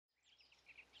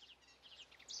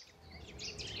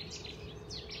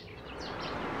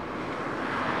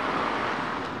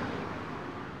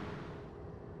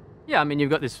Yeah, I mean, you've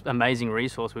got this amazing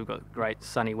resource. We've got great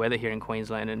sunny weather here in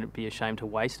Queensland, and it'd be a shame to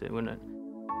waste it, wouldn't it?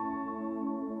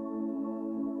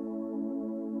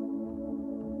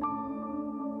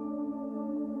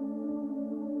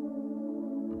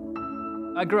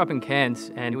 I grew up in Cairns,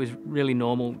 and it was really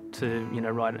normal to,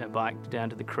 ride a bike down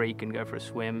to the creek and go for a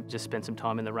swim, just spend some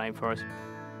time in the rainforest.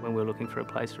 When we were looking for a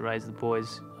place to raise the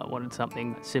boys, I wanted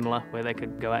something similar where they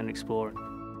could go out and explore.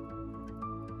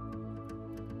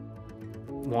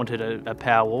 Wanted a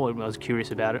Powerwall, and I was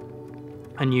curious about it.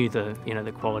 I knew the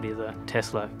quality of the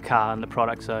Tesla car and the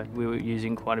product, so we were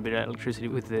using quite a bit of electricity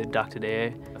with the ducted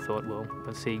air. I thought, well,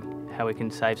 let's see how we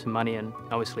can save some money and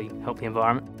obviously help the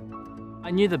environment.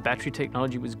 I knew the battery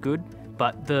technology was good,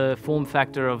 but the form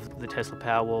factor of the Tesla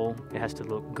Powerwall, it has to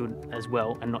look good as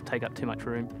well and not take up too much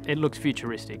room. It looks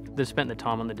futuristic. They've spent the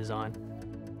time on the design.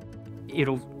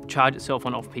 It'll charge itself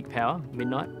on off-peak power,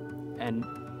 midnight, and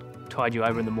tide you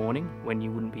over in the morning when you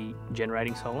wouldn't be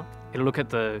generating solar. It'll look at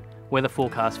the weather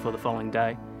forecast for the following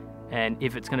day, and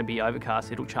if it's going to be overcast,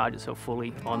 it'll charge itself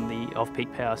fully on the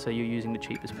off-peak power, so you're using the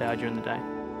cheapest power during the day.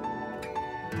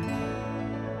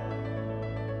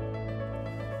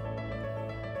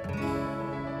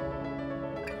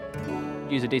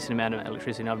 Use a decent amount of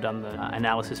electricity, and I've done the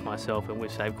analysis myself, and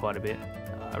we've saved quite a bit.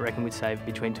 I reckon we'd save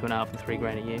between $2.5 and $3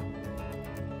 grand a year.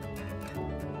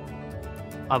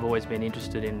 I've always been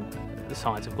interested in the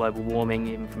science of global warming,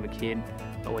 even from a kid.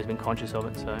 I've always been conscious of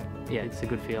it, so yeah, it's a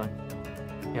good feeling.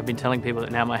 I've been telling people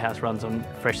that now my house runs on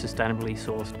fresh, sustainably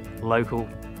sourced, local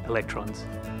electrons.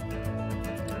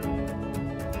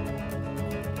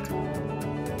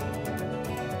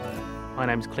 My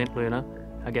name's Clint.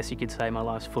 I guess you could say my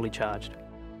life's fully charged.